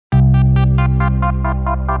Hi,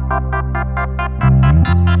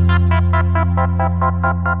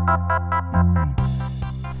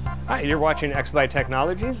 you're watching xByte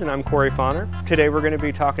Technologies, and I'm Corey Fauner. Today we're going to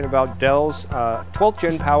be talking about Dell's 12th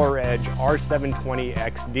Gen PowerEdge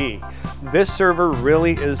R720xd. This server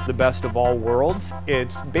really is the best of all worlds.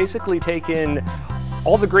 It's basically taken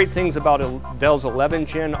all the great things about Dell's 11th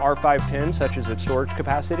Gen R510, such as its storage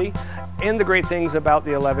capacity, and the great things about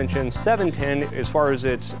the 11th Gen 710 as far as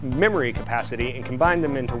its memory capacity, and combined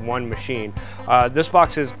them into one machine. This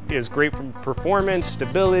box is great for performance,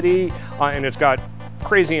 stability, and it's got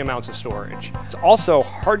crazy amounts of storage. It's also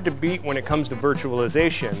hard to beat when it comes to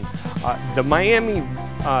virtualization. The Miami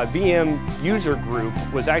VM user group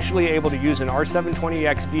was actually able to use an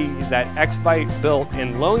R720xd that xByte built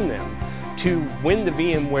and loaned them to win the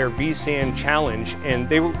VMware vSAN challenge, and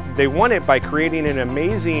they won it by creating an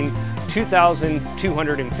amazing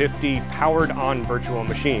 2,250 powered on virtual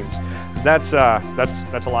machines. That's a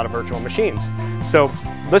lot of virtual machines. So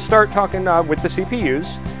let's start talking with the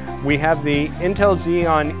CPUs. We have the Intel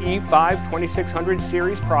Xeon E5 2600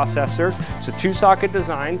 series processor. It's a 2-socket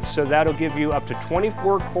design, so that'll give you up to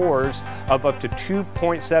 24 cores of up to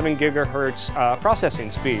 2.7 gigahertz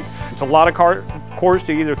processing speed. It's a lot of cores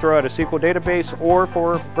to either throw at a SQL database or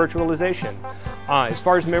for virtualization. As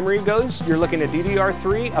far as memory goes, you're looking at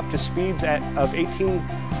DDR3 up to speeds of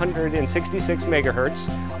 1866 megahertz,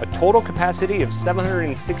 a total capacity of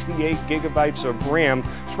 768 gigabytes of RAM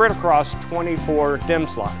spread across 24 DIMM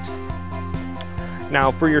slots.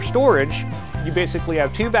 Now for your storage, you basically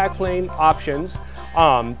have two backplane options.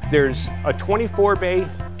 There's a 24-bay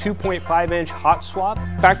 2.5-inch hot swap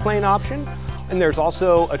backplane option, and there's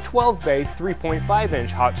also a 12-bay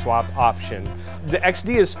 3.5-inch hot swap option. The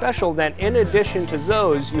XD is special that in addition to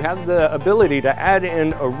those, you have the ability to add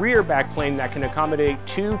in a rear backplane that can accommodate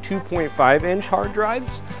two 2.5-inch hard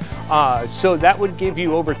drives. So that would give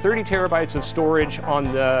you over 30 terabytes of storage on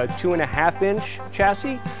the 2.5-inch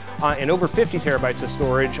chassis and over 50 terabytes of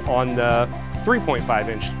storage on the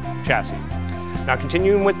 3.5-inch chassis. Now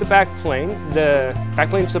continuing with the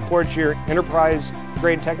backplane supports your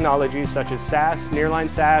enterprise-grade technologies such as SAS, nearline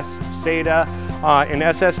SAS, SATA, and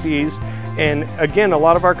SSDs. And again, a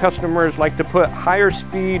lot of our customers like to put higher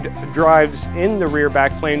speed drives in the rear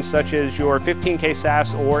backplane, such as your 15K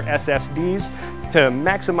SAS or SSDs, to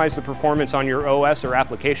maximize the performance on your OS or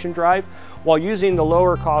application drive, while using the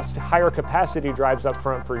lower cost, higher capacity drives up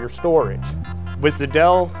front for your storage. With the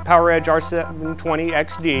Dell PowerEdge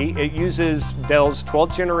R720xd, it uses Dell's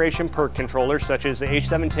 12th generation PERC controllers such as the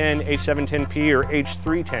H710, H710P, or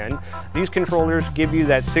H310. These controllers give you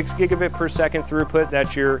that 6 gigabit per second throughput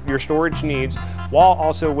that your storage needs, while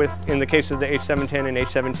also in the case of the H710 and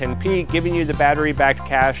H710P, giving you the battery-backed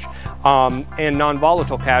cache and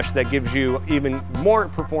non-volatile cache that gives you even more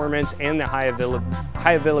performance and the high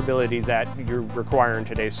availability that you require in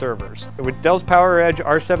today's servers. With Dell's PowerEdge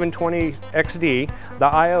R720xd, the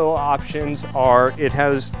I/O options are, it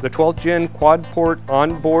has the 12th gen quad port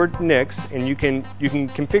onboard NICs, and you can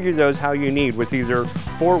configure those how you need, with either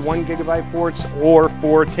 4 1 gigabyte ports or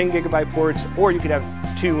 4 10 gigabyte ports, or you could have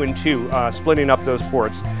 2 and 2, splitting up those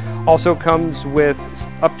ports. Also comes with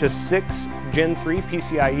up to 6 Gen 3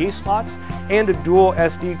 PCIe slots and a dual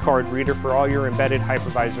SD card reader for all your embedded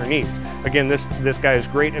hypervisor needs. Again, this guy is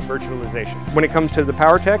great at virtualization. When it comes to the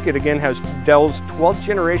power tech, it again has Dell's 12th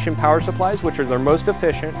generation power supplies, which are their most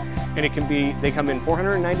efficient, and they come in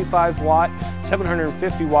 495 watt,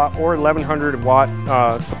 750 watt, or 1100 watt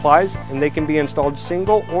supplies, and they can be installed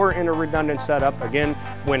single or in a redundant setup. Again,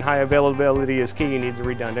 when high availability is key, you need the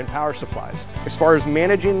redundant power supplies. As far as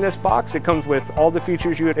managing this box, it comes with all the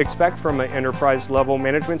features you would expect from an enterprise level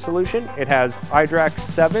management solution. It has iDRAC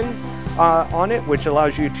 7 on it, which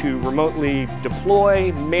allows you to remotely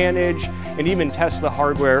deploy, manage, and even test the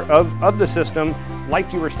hardware of the system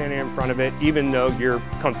like you were standing in front of it, even though you're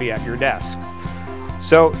comfy at your desk.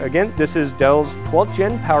 So again, this is Dell's 12th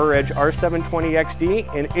Gen PowerEdge R720xd,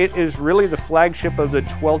 and it is really the flagship of the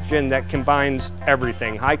 12th Gen that combines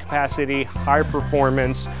everything: high capacity, high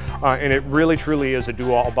performance, and it really truly is a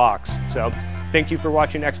do-all box. So thank you for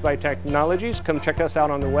watching xByte Technologies. Come check us out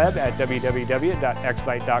on the web at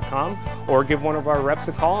www.xbyte.com, or give one of our reps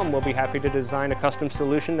a call and we'll be happy to design a custom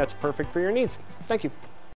solution that's perfect for your needs. Thank you.